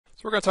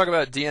So we're going to talk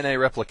about DNA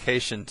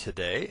replication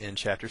today in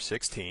Chapter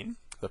 16,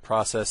 the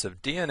process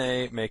of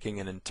DNA making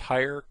an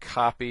entire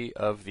copy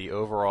of the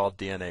overall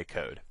DNA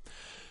code.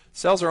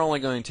 Cells are only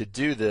going to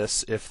do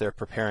this if they're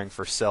preparing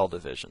for cell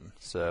division.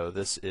 So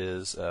this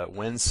is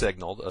when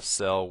signaled, a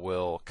cell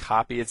will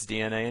copy its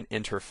DNA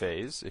in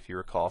interphase, if you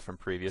recall from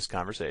previous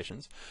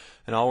conversations.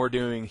 And all we're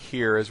doing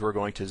here is we're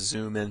going to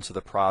zoom into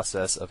the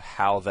process of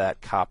how that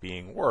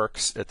copying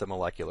works at the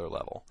molecular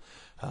level.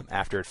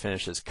 After it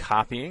finishes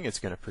copying, it's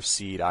going to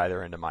proceed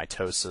either into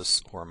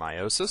mitosis or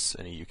meiosis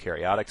in a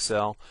eukaryotic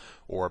cell,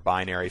 or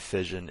binary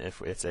fission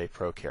if it's a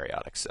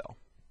prokaryotic cell.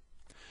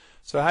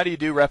 So how do you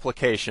do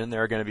replication?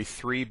 There are going to be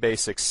three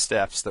basic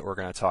steps that we're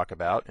going to talk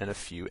about and a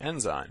few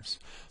enzymes.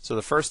 So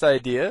the first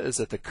idea is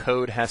that the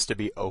code has to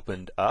be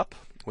opened up.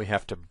 We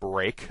have to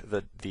break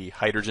the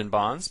hydrogen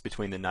bonds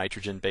between the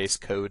nitrogen base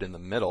code in the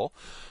middle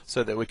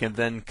so that we can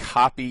then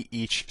copy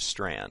each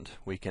strand.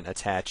 We can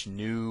attach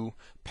new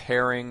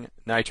pairing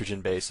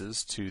nitrogen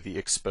bases to the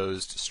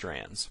exposed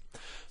strands.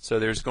 So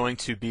there's going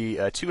to be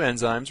two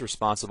enzymes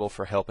responsible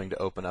for helping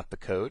to open up the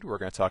code. We're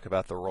going to talk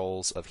about the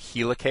roles of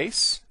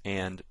helicase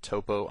and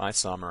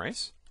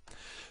topoisomerase.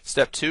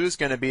 Step 2 is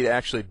going to be to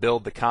actually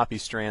build the copy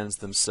strands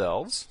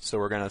themselves. So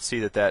we're going to see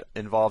that that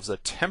involves a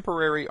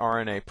temporary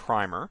RNA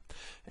primer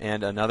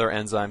and another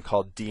enzyme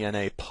called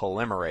DNA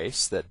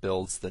polymerase that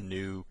builds the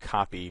new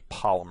copy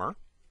polymer.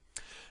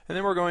 And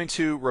then we're going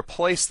to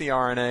replace the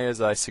RNA as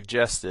I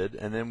suggested,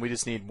 and then we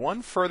just need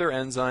one further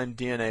enzyme,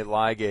 DNA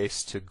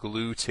ligase, to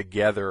glue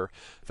together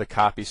the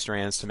copy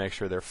strands to make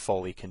sure they're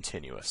fully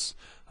continuous,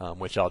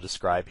 which I'll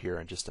describe here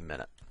in just a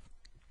minute.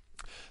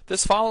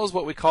 This follows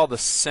what we call the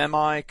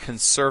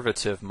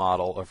semi-conservative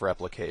model of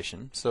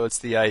replication. So it's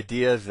the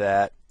idea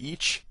that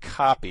each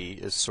copy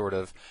is sort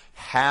of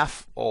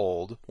half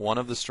old. One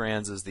of the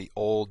strands is the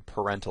old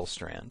parental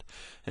strand,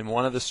 and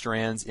one of the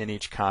strands in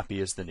each copy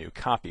is the new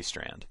copy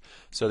strand.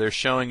 So they're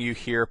showing you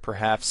here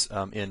perhaps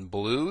in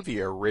blue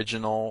the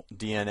original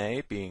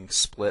DNA being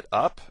split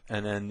up,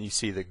 and then you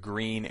see the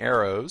green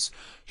arrows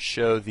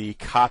show the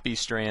copy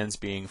strands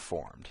being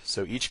formed.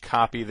 So each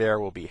copy there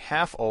will be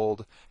half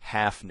old,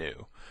 half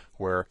new.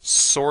 We're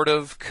sort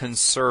of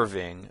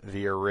conserving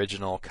the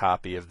original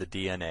copy of the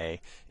DNA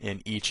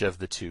in each of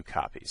the two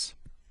copies.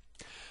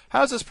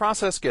 How does this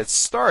process get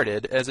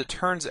started? As it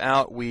turns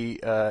out,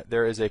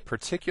 there is a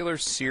particular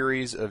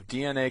series of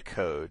DNA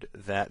code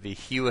that the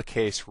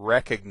helicase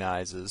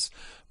recognizes,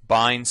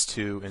 binds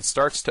to, and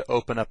starts to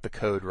open up the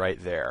code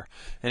right there.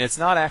 And it's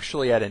not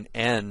actually at an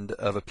end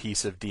of a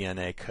piece of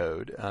DNA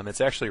code.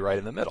 It's actually right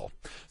in the middle.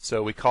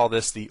 So we call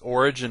this the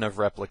origin of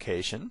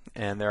replication,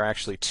 and there are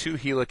actually two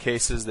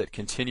helicases that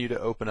continue to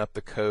open up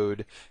the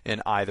code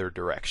in either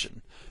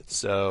direction.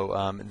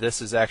 So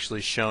this is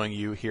actually showing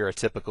you here a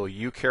typical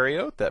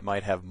eukaryote that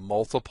might have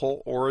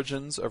multiple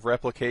origins of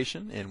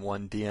replication in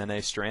one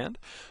DNA strand.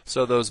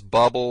 So those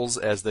bubbles,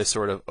 as they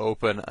sort of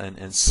open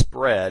and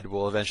spread,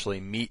 will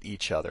eventually meet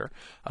each other,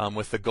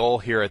 with the goal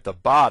here at the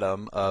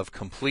bottom of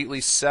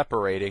completely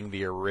separating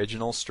the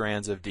original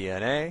strands of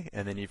DNA,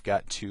 and then you've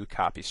got two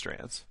copy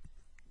strands.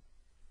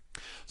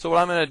 So what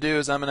I'm going to do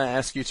is I'm going to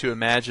ask you to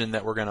imagine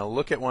that we're going to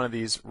look at one of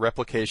these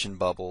replication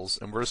bubbles,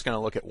 and we're just going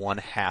to look at one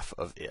half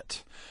of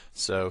it.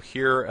 So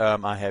here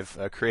I have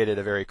created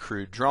a very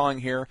crude drawing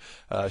here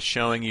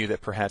showing you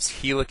that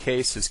perhaps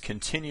helicase is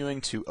continuing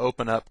to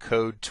open up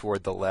code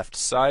toward the left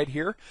side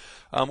here.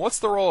 What's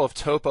the role of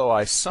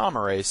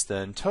topoisomerase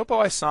then?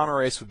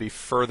 Topoisomerase would be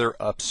further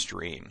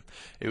upstream.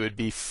 It would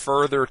be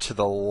further to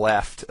the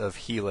left of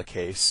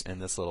helicase in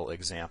this little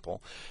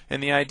example.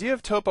 And the idea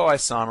of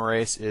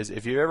topoisomerase is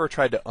if you've ever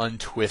tried to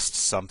untwist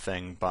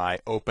something by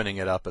opening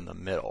it up in the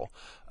middle,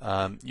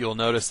 you'll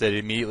notice that it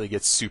immediately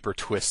gets super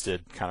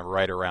twisted kind of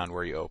right around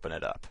where you open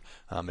it up.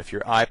 If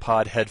your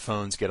iPod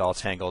headphones get all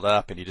tangled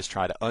up and you just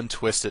try to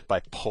untwist it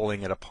by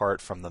pulling it apart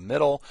from the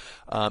middle,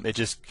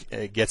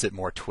 it gets it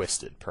more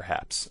twisted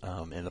perhaps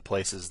in the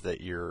places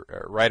that you're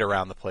right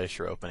around the place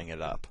you're opening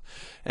it up.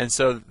 And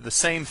so the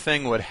same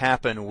thing would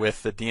happen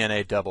with the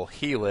DNA double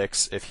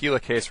helix. If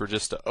helicase were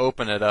just to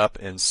open it up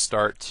and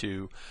start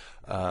to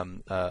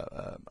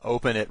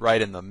open it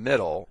right in the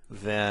middle,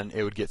 then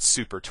it would get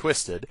super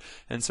twisted.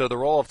 And so the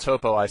role of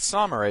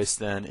topoisomerase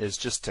then is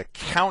just to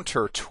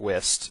counter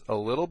twist a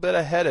little bit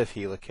ahead of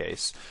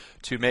helicase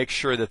to make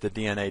sure that the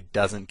DNA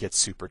doesn't get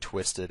super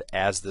twisted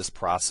as this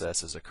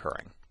process is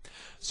occurring.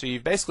 So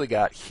you've basically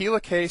got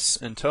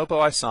helicase and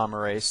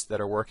topoisomerase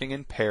that are working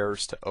in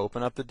pairs to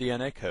open up the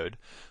DNA code.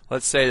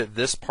 Let's say that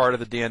this part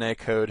of the DNA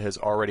code has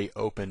already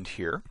opened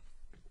here.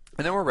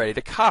 And then we're ready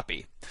to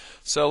copy.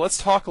 So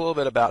let's talk a little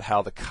bit about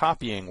how the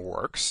copying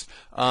works.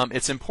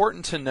 It's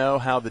important to know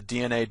how the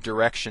DNA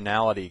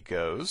directionality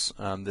goes,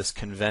 this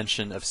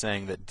convention of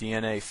saying that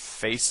DNA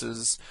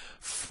faces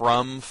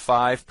from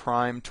 5'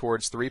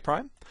 towards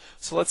 3'.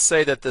 So let's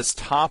say that this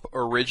top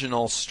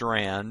original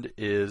strand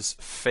is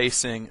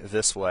facing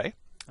this way.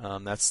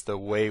 That's the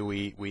way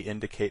we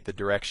indicate the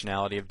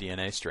directionality of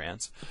DNA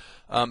strands.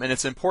 And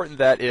it's important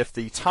that if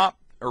the top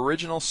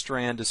original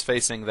strand is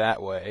facing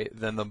that way,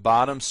 then the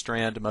bottom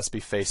strand must be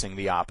facing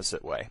the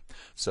opposite way.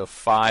 So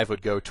 5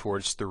 would go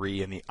towards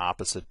 3 in the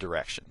opposite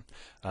direction.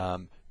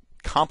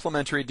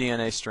 Complementary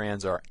DNA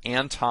strands are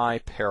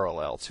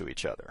anti-parallel to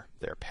each other.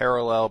 They're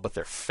parallel, but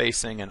they're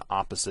facing in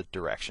opposite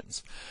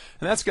directions.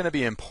 And that's going to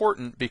be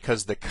important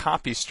because the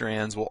copy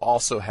strands will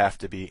also have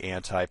to be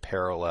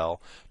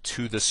anti-parallel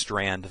to the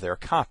strand they're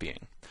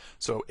copying.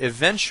 So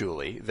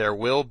eventually there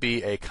will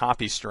be a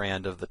copy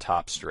strand of the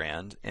top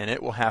strand, and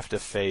it will have to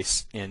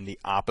face in the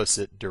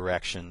opposite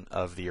direction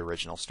of the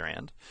original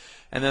strand.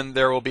 And then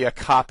there will be a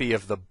copy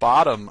of the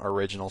bottom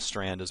original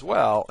strand as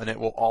well, and it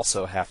will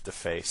also have to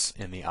face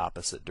in the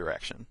opposite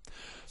direction.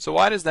 So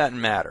why does that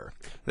matter?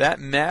 That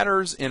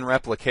matters in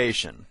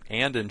replication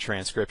and in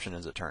transcription,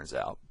 as it turns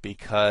out,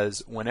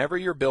 because whenever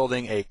you're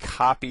building a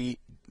copy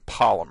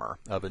polymer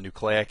of a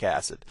nucleic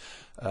acid,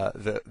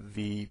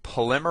 the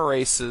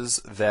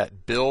polymerases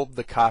that build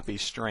the copy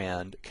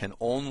strand can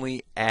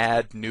only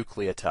add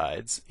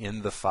nucleotides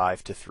in the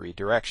 5 to 3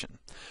 direction.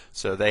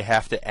 So they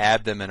have to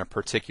add them in a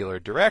particular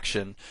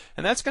direction,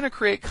 and that's going to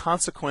create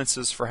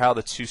consequences for how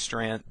the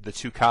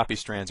two copy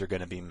strands are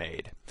going to be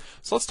made.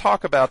 So let's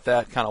talk about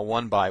that kind of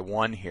one by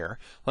one here.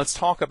 Let's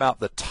talk about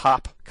the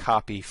top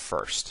copy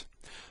first.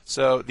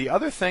 So the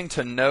other thing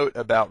to note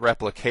about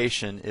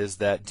replication is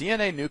that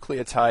DNA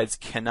nucleotides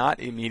cannot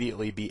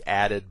immediately be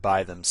added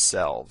by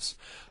themselves.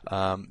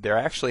 There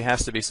actually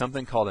has to be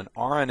something called an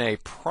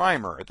RNA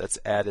primer that's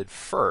added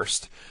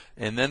first,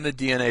 and then the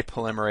DNA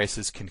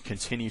polymerases can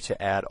continue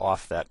to add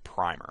off that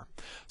primer.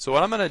 So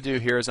what I'm going to do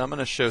here is I'm going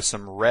to show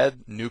some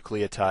red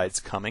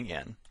nucleotides coming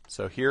in.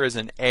 So here is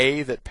an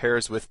A that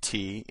pairs with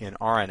T in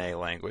RNA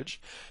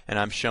language, and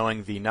I'm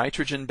showing the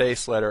nitrogen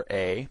base letter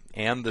A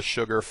and the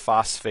sugar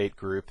phosphate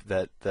group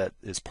that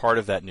is part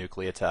of that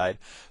nucleotide.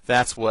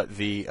 That's what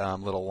the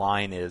little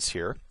line is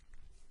here.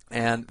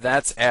 And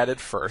that's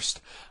added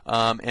first,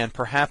 and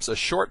perhaps a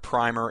short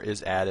primer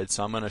is added,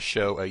 so I'm going to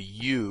show a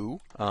U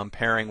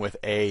pairing with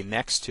A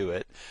next to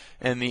it,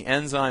 and the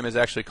enzyme is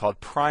actually called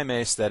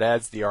primase that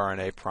adds the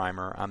RNA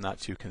primer. I'm not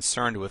too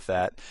concerned with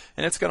that,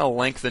 and it's going to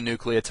link the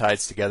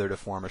nucleotides together to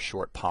form a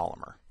short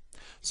polymer.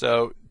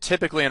 So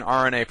typically an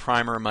RNA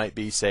primer might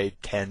be, say,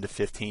 10 to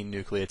 15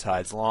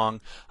 nucleotides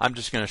long. I'm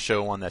just going to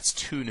show one that's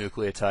 2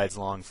 nucleotides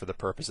long for the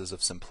purposes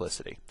of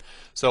simplicity.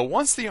 So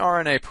once the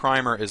RNA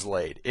primer is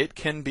laid, it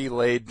can be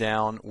laid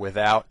down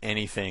without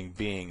anything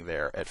being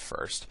there at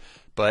first.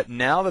 But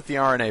now that the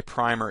RNA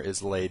primer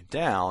is laid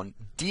down,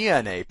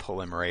 DNA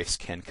polymerase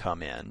can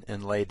come in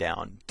and lay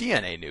down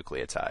DNA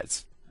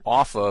nucleotides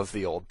off of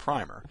the old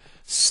primer,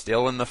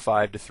 still in the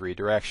 5 to 3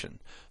 direction.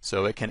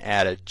 So it can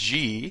add a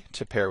G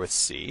to pair with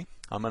C.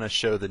 I'm going to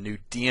show the new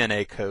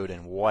DNA code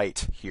in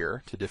white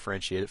here to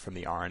differentiate it from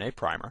the RNA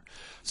primer.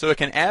 So it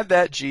can add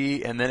that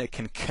G, and then it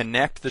can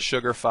connect the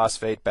sugar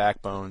phosphate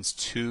backbones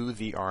to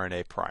the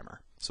RNA primer.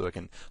 So it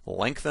can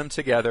link them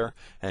together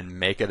and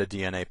make it a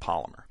DNA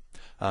polymer.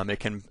 It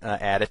can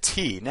add a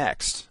T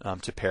next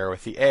to pair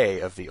with the A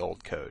of the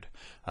old code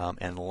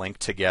and link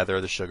together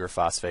the sugar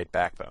phosphate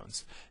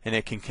backbones. And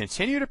it can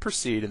continue to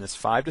proceed in this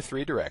 5 to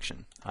 3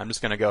 direction. I'm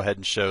just going to go ahead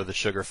and show the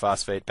sugar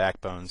phosphate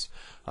backbones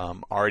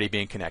already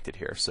being connected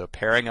here. So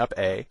pairing up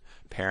A,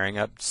 pairing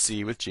up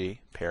C with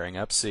G, pairing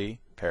up C,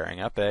 pairing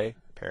up A,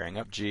 pairing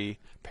up G,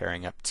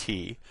 pairing up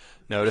T.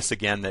 Notice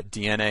again that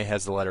DNA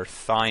has the letter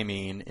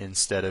thymine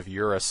instead of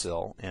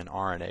uracil in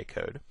RNA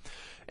code.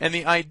 And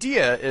the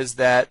idea is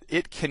that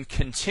it can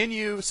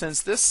continue,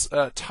 since this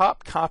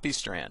top copy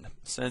strand,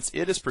 since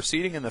it is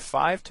proceeding in the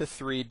 5 to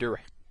 3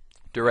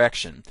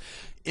 direction,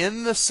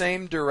 in the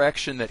same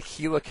direction that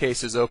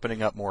helicase is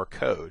opening up more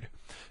code.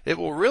 It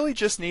will really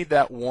just need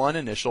that one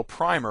initial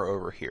primer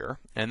over here,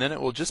 and then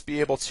it will just be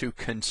able to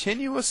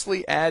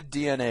continuously add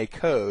DNA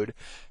code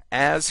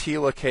as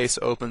helicase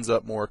opens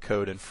up more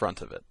code in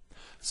front of it.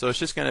 So it's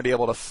just going to be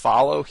able to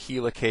follow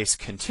helicase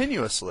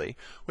continuously.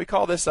 We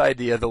call this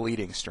idea the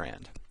leading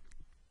strand.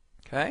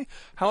 Okay?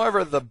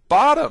 However, the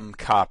bottom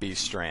copy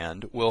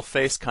strand will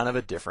face kind of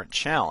a different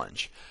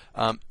challenge.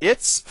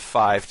 Its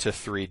 5 to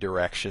 3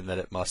 direction that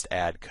it must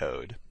add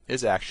code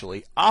is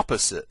actually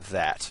opposite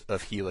that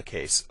of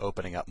helicase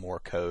opening up more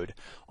code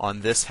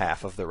on this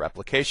half of the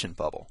replication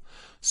bubble.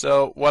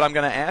 So what I'm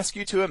going to ask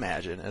you to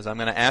imagine is I'm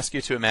going to ask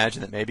you to imagine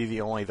that maybe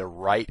only the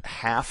right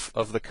half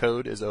of the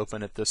code is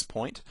open at this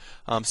point.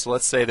 So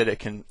let's say that it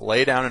can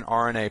lay down an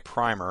RNA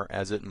primer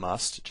as it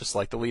must, just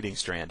like the leading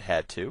strand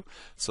had to.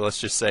 So let's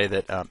just say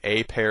that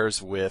A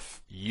pairs with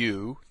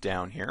U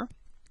down here.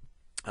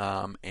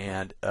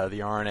 And the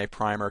RNA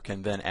primer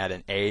can then add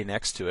an A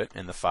next to it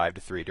in the 5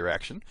 to 3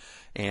 direction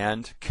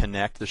and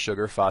connect the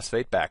sugar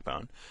phosphate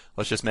backbone.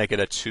 Let's just make it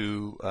a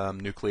 2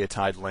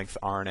 nucleotide length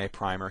RNA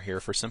primer here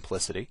for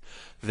simplicity.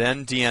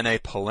 Then DNA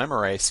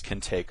polymerase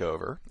can take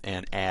over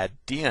and add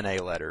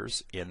DNA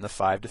letters in the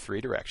 5 to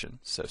 3 direction.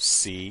 So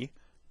C,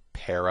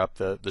 pair up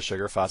the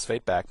sugar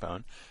phosphate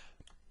backbone,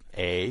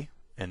 A,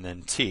 and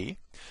then T.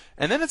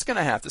 And then it's going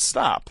to have to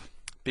stop,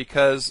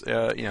 because,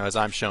 as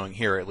I'm showing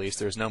here at least,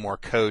 there's no more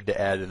code to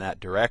add in that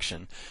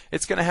direction.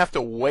 It's going to have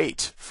to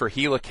wait for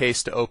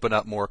helicase to open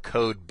up more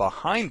code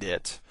behind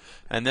it,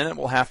 and then it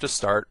will have to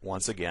start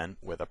once again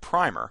with a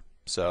primer.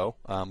 So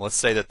let's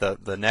say that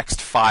the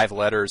next 5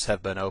 letters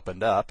have been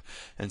opened up,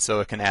 and so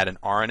it can add an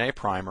RNA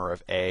primer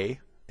of A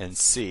and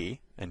C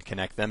and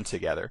connect them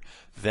together.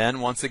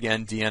 Then once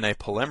again, DNA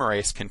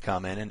polymerase can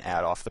come in and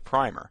add off the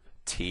primer,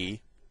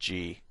 T,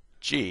 G,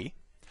 G.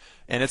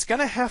 And it's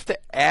going to have to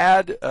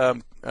add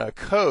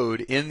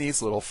code in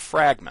these little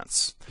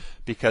fragments,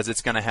 because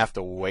it's going to have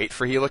to wait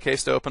for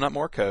helicase to open up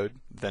more code,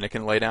 then it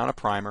can lay down a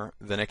primer,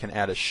 then it can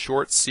add a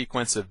short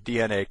sequence of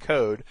DNA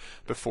code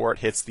before it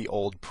hits the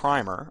old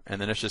primer,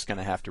 and then it's just going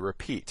to have to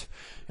repeat.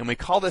 And we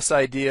call this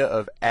idea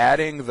of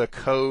adding the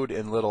code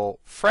in little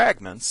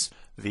fragments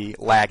the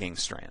lagging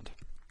strand.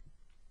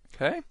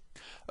 Okay?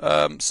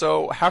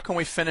 So how can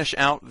we finish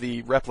out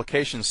the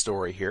replication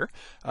story here?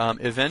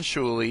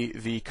 Eventually,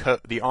 the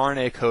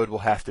RNA code will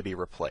have to be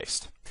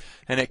replaced.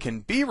 And it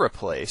can be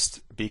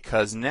replaced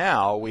because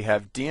now we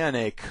have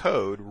DNA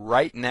code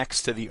right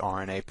next to the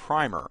RNA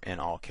primer in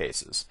all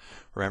cases.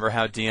 Remember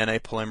how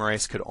DNA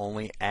polymerase could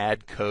only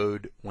add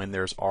code when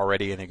there's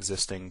already an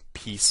existing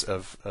piece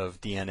of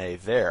DNA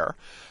there.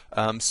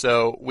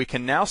 So we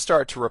can now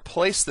start to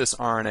replace this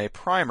RNA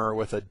primer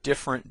with a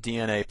different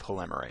DNA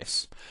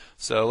polymerase.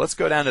 So let's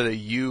go down to the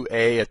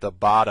UA at the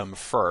bottom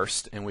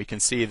first, and we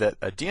can see that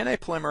a DNA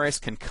polymerase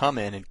can come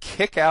in and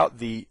kick out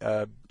the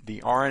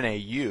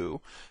RNA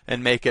U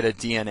and make it a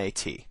DNA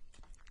T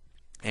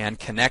and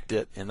connect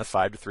it in the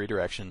 5 to 3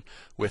 direction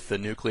with the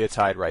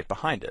nucleotide right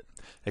behind it.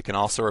 It can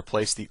also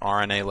replace the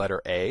RNA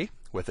letter A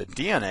with a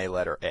DNA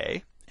letter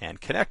A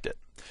and connect it.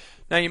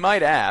 Now you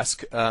might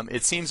ask,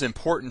 it seems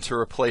important to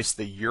replace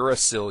the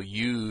uracil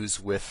U's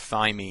with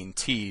thymine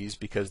T's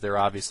because they're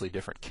obviously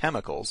different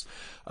chemicals.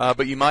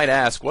 But you might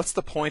ask, what's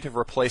the point of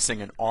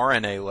replacing an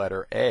RNA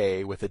letter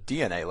A with a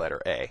DNA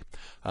letter A?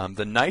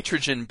 The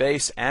nitrogen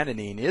base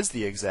adenine is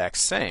the exact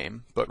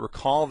same, but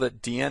recall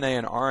that DNA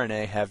and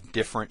RNA have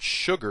different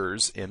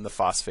sugars in the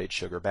phosphate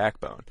sugar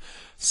backbone.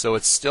 So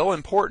it's still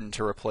important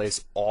to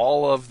replace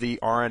all of the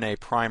RNA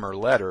primer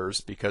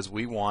letters because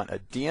we want a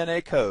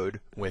DNA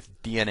code with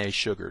DNA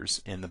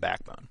sugars in the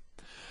backbone.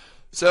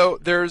 So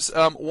there's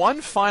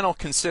one final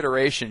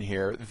consideration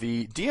here.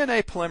 The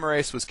DNA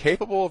polymerase was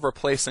capable of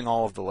replacing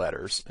all of the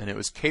letters, and it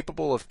was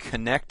capable of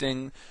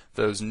connecting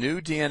those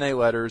new DNA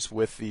letters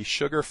with the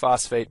sugar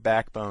phosphate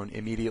backbone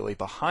immediately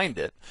behind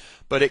it,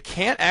 but it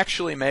can't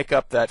actually make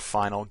up that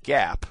final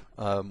gap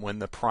when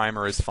the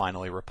primer is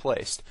finally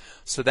replaced.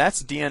 So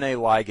that's DNA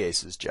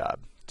ligase's job.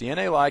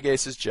 DNA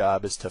ligase's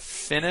job is to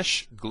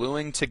finish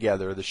gluing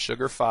together the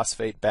sugar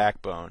phosphate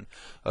backbone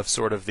of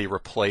sort of the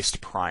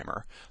replaced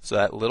primer. So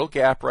that little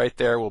gap right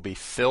there will be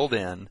filled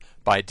in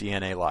by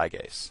DNA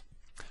ligase.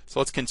 So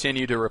let's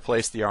continue to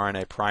replace the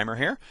RNA primer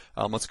here.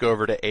 Let's go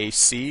over to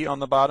AC on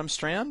the bottom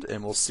strand,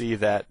 and we'll see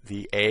that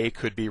the A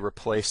could be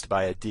replaced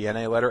by a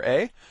DNA letter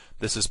A.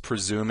 This is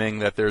presuming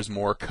that there's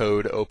more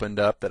code opened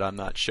up that I'm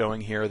not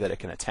showing here that it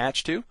can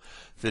attach to.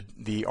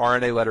 The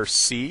RNA letter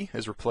C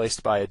is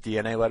replaced by a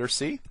DNA letter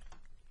C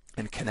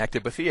and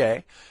connected with the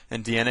A,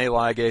 and DNA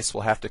ligase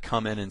will have to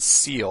come in and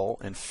seal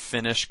and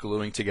finish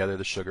gluing together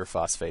the sugar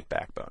phosphate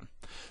backbone.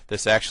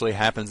 This actually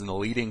happens in the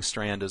leading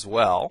strand as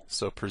well,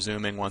 so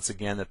presuming once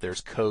again that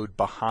there's code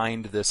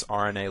behind this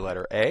RNA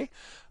letter A,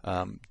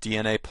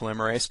 DNA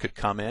polymerase could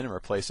come in and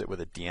replace it with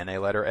a DNA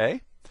letter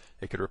A.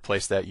 It could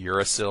replace that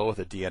uracil with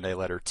a DNA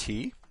letter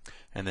T,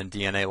 and then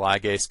DNA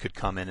ligase could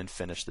come in and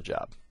finish the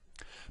job.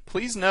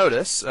 Please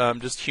notice,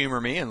 just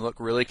humor me and look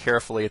really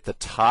carefully at the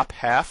top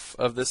half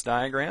of this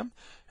diagram,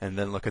 and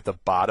then look at the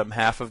bottom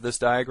half of this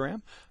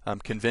diagram.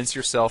 Convince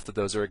yourself that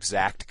those are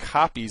exact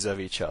copies of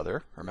each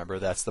other. Remember,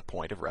 that's the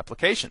point of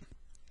replication.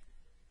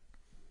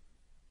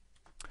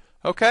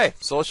 Okay,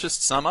 so let's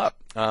just sum up.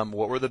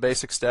 What were the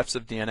basic steps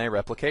of DNA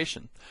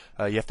replication?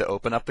 You have to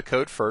open up the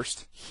code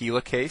first.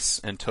 Helicase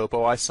and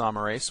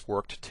topoisomerase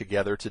worked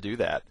together to do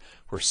that.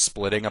 We're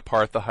splitting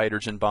apart the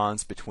hydrogen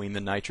bonds between the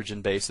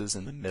nitrogen bases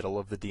in the middle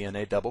of the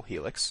DNA double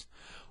helix.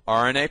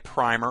 RNA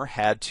primer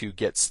had to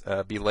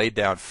be laid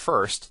down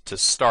first to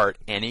start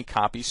any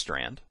copy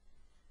strand.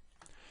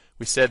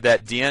 We said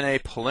that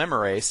DNA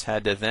polymerase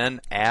had to then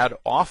add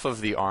off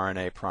of the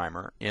RNA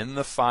primer in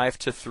the 5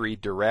 to 3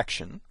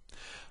 direction.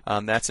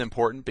 That's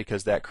important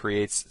because that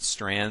creates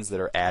strands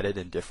that are added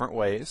in different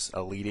ways,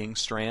 a leading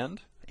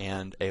strand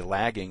and a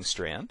lagging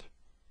strand.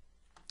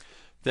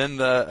 Then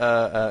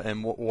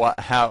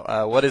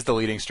what is the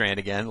leading strand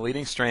again? The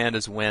leading strand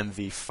is when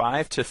the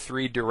 5 to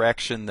 3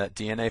 direction that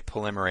DNA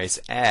polymerase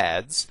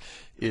adds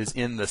is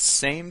in the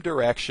same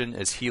direction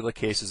as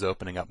helicase is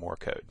opening up more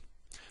code.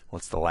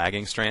 What's the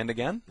lagging strand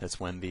again? It's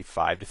when the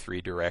 5 to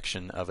 3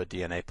 direction of a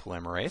DNA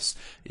polymerase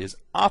is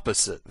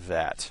opposite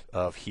that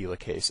of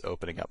helicase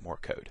opening up more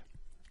code.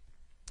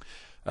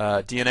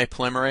 DNA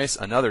polymerase,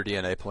 another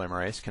DNA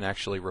polymerase, can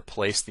actually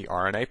replace the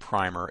RNA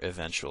primer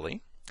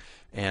eventually.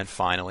 And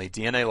finally,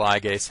 DNA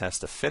ligase has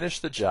to finish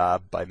the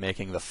job by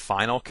making the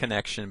final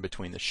connection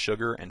between the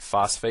sugar and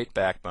phosphate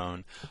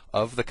backbone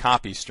of the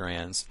copy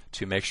strands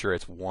to make sure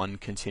it's one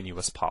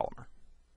continuous polymer.